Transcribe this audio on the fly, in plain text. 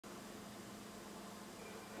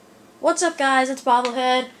What's up, guys? It's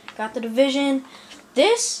Bobblehead. Got the Division.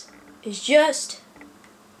 This is just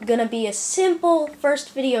gonna be a simple first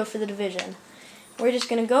video for the Division. We're just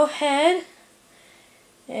gonna go ahead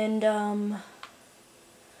and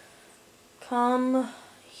come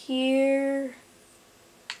here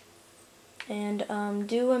and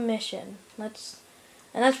do a mission. And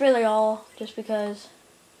that's really all, just because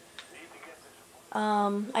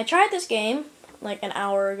I tried this game like an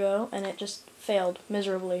hour ago and it just failed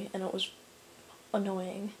miserably and it was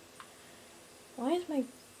annoying. Why is my...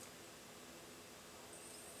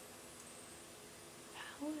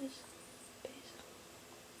 How is...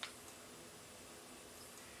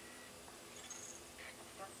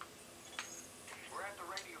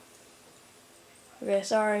 Okay,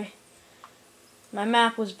 sorry. My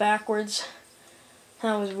map was backwards.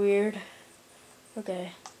 That was weird.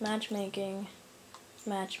 Okay, matchmaking.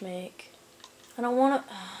 Matchmake. I don't want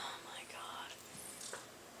to... Oh my god.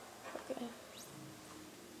 Okay.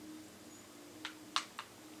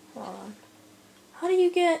 Hold on. How do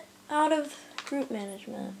you get out of group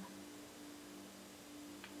management?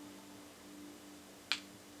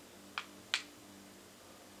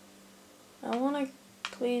 I want to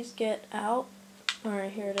please get out.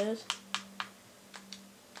 Alright, here it is.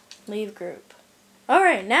 Leave group.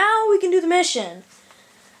 Alright, now we can do the mission.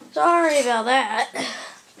 Sorry about that.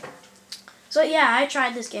 So yeah, I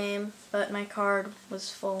tried this game, but my card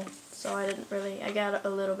was full, so I got a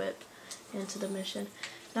little bit into the mission.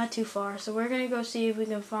 Not too far, so we're gonna go see if we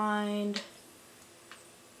can find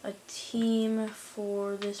a team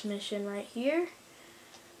for this mission right here.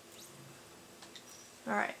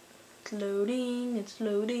 Alright, it's loading, it's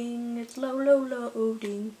loading, it's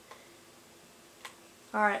loading.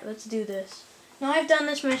 Alright, let's do this. Now I've done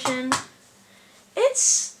this mission.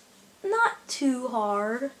 It's not too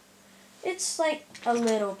hard. It's like a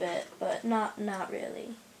little bit, but not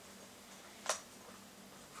really.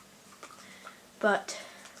 But,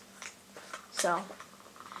 so,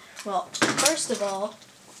 well, first of all,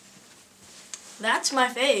 that's my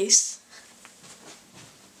face.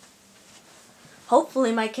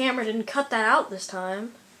 Hopefully my camera didn't cut that out this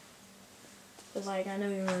time. Cause like, I know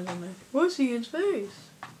you're wondering, what's Ian's face?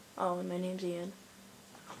 Oh, and my name's Ian.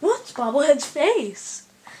 What's Bobblehead's face?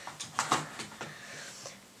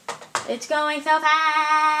 It's going so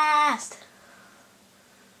fast!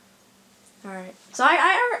 Alright, so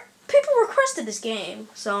people requested this game,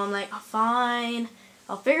 so I'm like, oh, fine,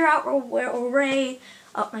 I'll figure out a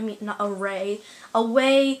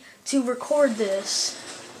way to record this.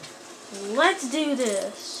 Let's do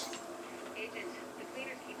this.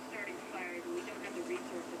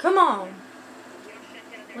 Come on.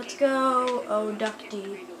 Let's go. Oh,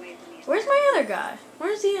 Ducty. Where's my other guy?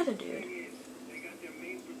 Where's the other dude?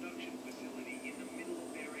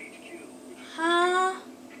 Huh?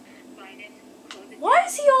 Why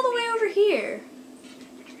is he all the way over here?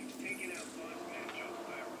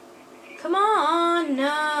 Come on,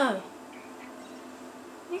 no.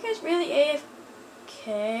 You guys really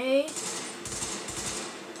AFK?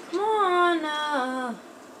 Come on, no.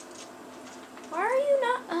 Why are you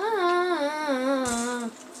not?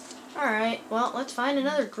 Alright, well, let's find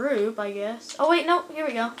another group, I guess. Oh, wait, no, here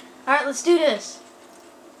we go. Alright, let's do this.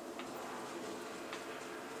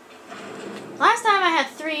 Last time I had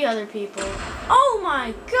 3 other people. Oh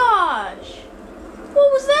my gosh!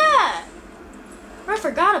 What was that? I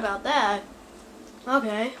forgot about that.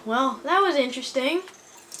 Okay, well, that was interesting.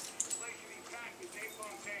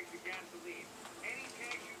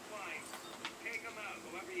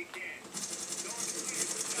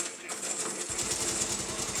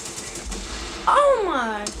 Oh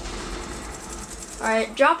my!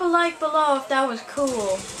 Alright, drop a like below if that was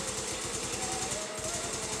cool.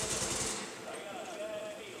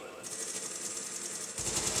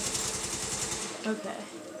 Okay.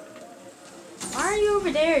 Why are you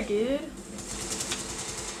over there, dude?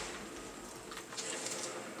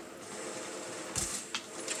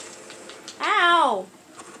 Ow!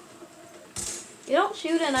 You don't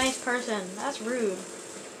shoot a nice person. That's rude.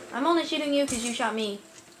 I'm only shooting you because you shot me.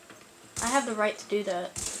 I have the right to do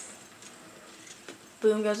that.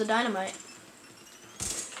 Boom goes the dynamite.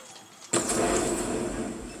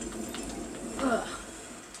 Ugh.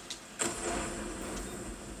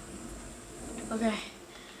 Okay.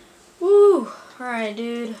 Woo! Alright,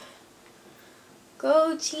 dude.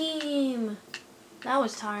 Go team! That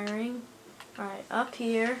was tiring. Alright, up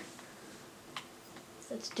here.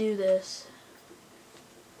 Let's do this.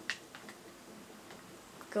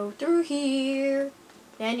 Go through here.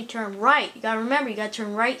 Then you turn right. You gotta remember, you gotta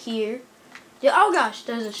turn right here. Yeah, oh gosh,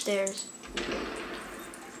 those are stairs.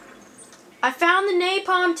 I found the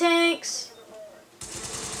napalm tanks.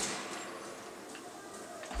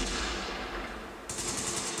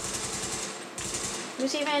 me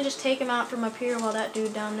see if I can just take him out from up here while that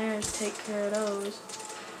dude down there is take care of those.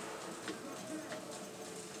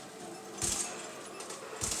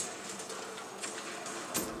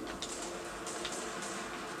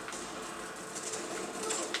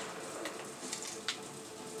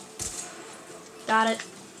 Got it.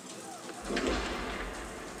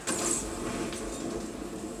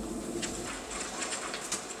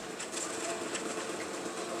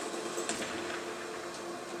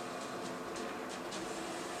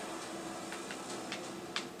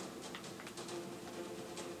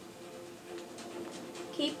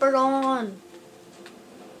 Keep her going.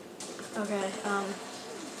 Okay,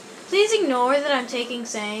 please ignore that I'm taking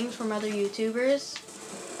sayings from other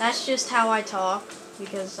YouTubers. That's just how I talk,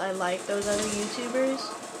 because I like those other YouTubers.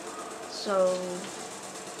 So,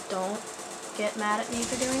 don't get mad at me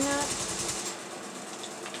for doing that.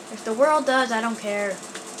 If the world does, I don't care.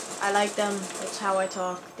 I like them. That's how I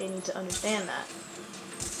talk. They need to understand that.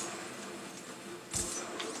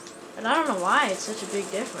 And I don't know why it's such a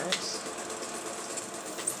big difference.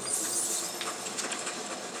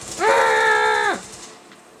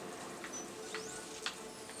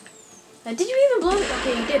 Now, did you even blow it?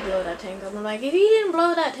 Okay, you did blow that tank up. I'm like, if you didn't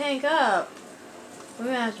blow that tank up, we're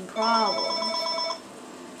gonna have some problems.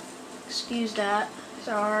 Excuse that.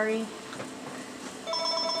 Sorry.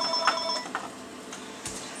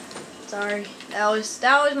 Sorry. That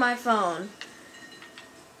was my phone.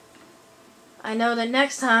 I know that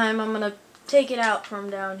next time I'm gonna take it out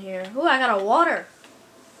from down here. Ooh, I got a water.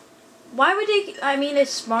 Why would they? I mean,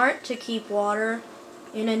 it's smart to keep water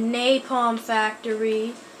in a napalm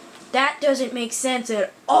factory. That doesn't make sense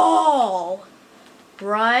at all,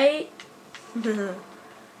 right?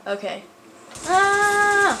 Okay.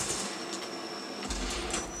 Ah!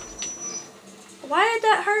 Why did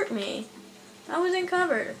that hurt me? I wasn't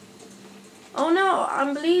covered. Oh no,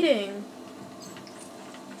 I'm bleeding.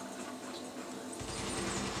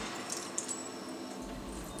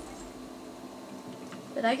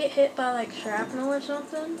 Did I get hit by like shrapnel or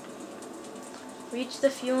something? Reach the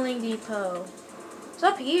fueling depot. It's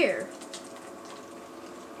up here.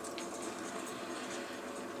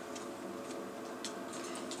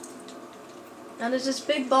 Now there's this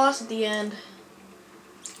big boss at the end.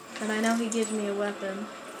 And I know he gives me a weapon.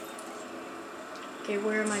 Okay,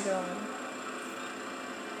 where am I going?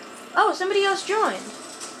 Oh, somebody else joined.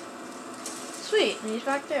 Sweet, and he's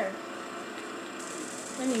back there.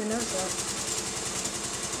 I didn't even notice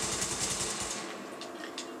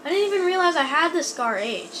that. I didn't even realize I had the Scar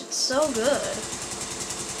H. It's so good.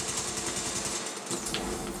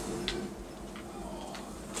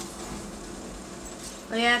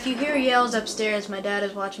 Oh yeah, if you hear yells upstairs, my dad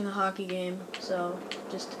is watching a hockey game, so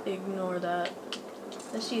just ignore that.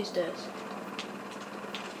 Let's use this.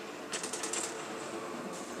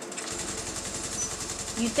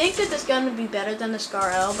 You'd think that this gun would be better than the Scar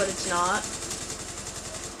L, but it's not.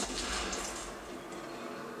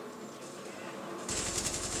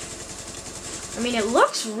 I mean, it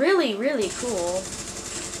looks really, really cool,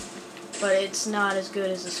 but it's not as good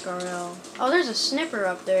as the Scar L. Oh, there's a snipper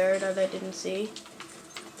up there that I didn't see.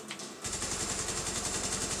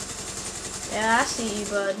 Yeah, I see you,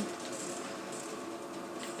 bud.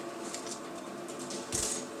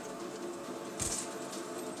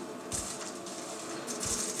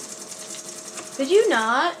 Could you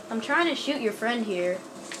not? I'm trying to shoot your friend here.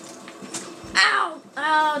 Ow!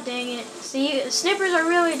 Oh, dang it. See, snippers are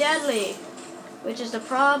really deadly, which is the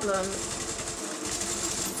problem.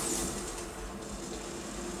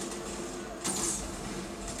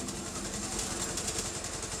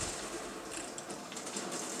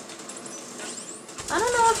 I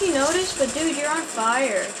don't know if you noticed, but dude, you're on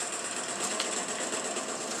fire.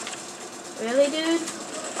 Really, dude?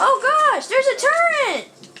 Oh gosh, there's a turret!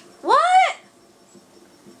 What?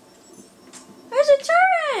 There's a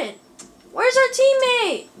turret! Where's our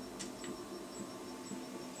teammate?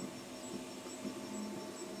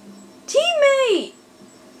 Teammate!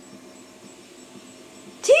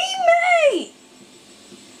 Teammate!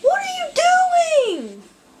 What are you doing?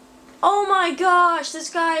 Oh my gosh, this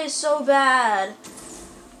guy is so bad.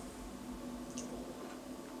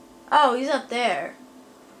 Oh, he's up there.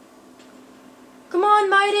 Come on,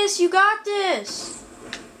 Midas, you got this.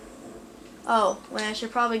 Oh, well, I should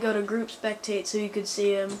probably go to group spectate so you could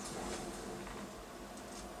see him.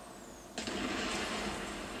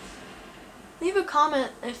 Leave a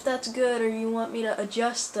comment if that's good or you want me to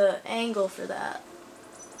adjust the angle for that.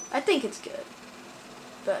 I think it's good.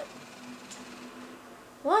 But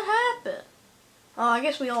what happened? Oh, I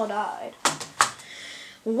guess we all died.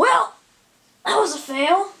 Well, that was a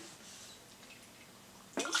fail.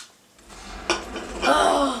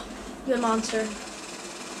 Oh, good monster.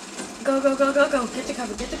 Go, go, go, go, go. Get the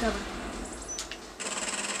cover, get the cover.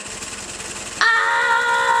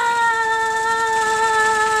 Ah!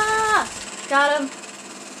 Got him.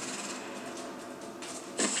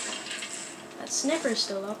 That sniffer's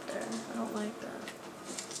still up there. I don't like that.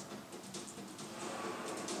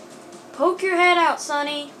 Poke your head out,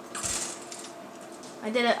 Sonny. I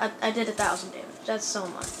did 1,000 damage. That's so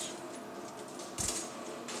much.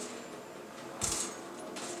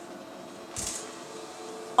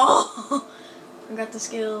 Oh! I got the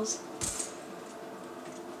skills.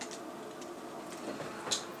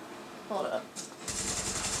 Hold up.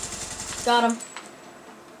 Got him.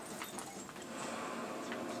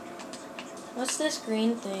 What's this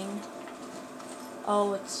green thing?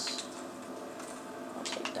 Oh, it's... I'll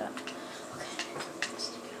take that. Okay.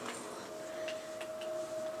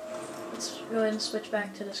 Let's go ahead and switch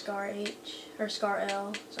back to the Scar H. Or Scar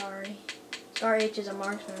L, sorry. Scar H is a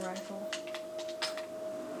marksman rifle.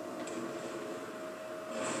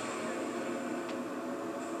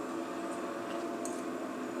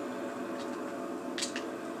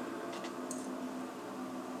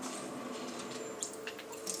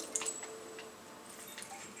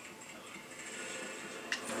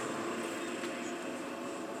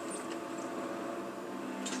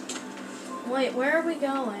 Wait, where are we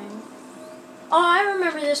going? Oh, I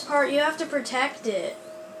remember this part. You have to protect it.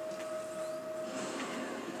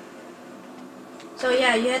 So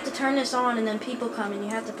yeah, you have to turn this on and then people come and you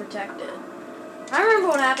have to protect it. I remember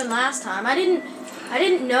what happened last time. I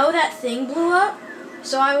didn't know that thing blew up.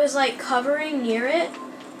 So I was like covering near it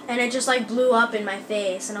and it just like blew up in my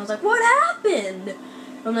face and I was like, "What happened?"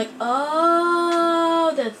 And I'm like,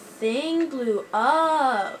 "Oh, the thing blew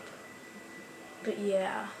up." But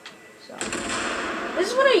yeah. So, this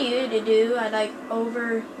is what I usually do. I like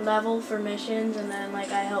over level for missions and then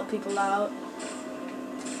like I help people out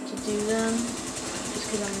to do them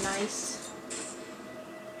just because I'm nice.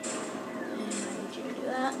 And I need you to do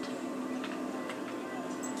that.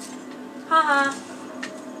 Haha.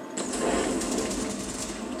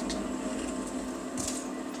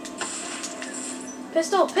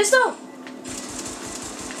 Pistol! Pistol!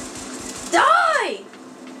 Die!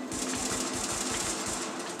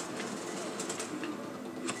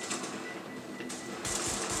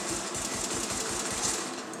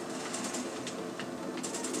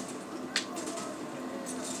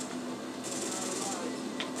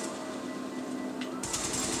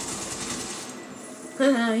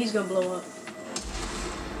 He's gonna blow up.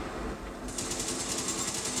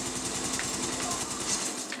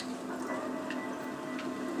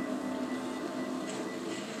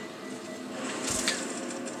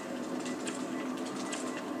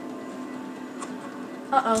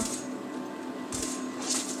 Uh-oh.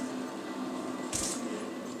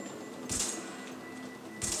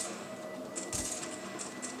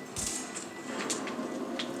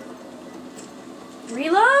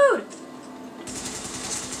 Reload!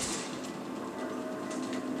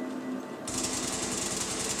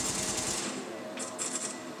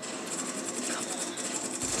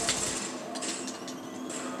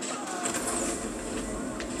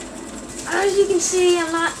 As you can see,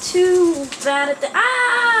 I'm not too bad at the—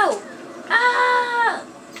 Ow! Ah!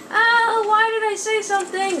 Ow! Why did I say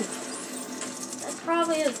something? That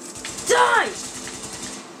probably is— Die!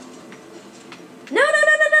 No, no,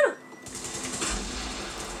 no, no, no, no!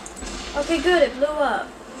 Okay, good, it blew up.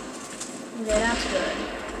 Okay, that's good.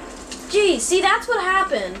 Geez, see, that's what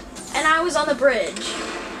happened. And I was on the bridge.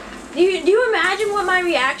 Do you imagine what my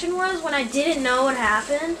reaction was when I didn't know what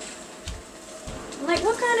happened? Like,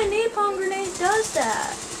 what kind of napalm grenade does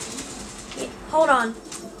that? Hold on.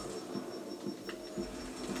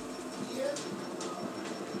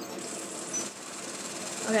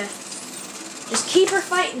 Okay. Just keep her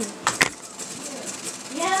fighting.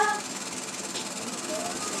 Yeah?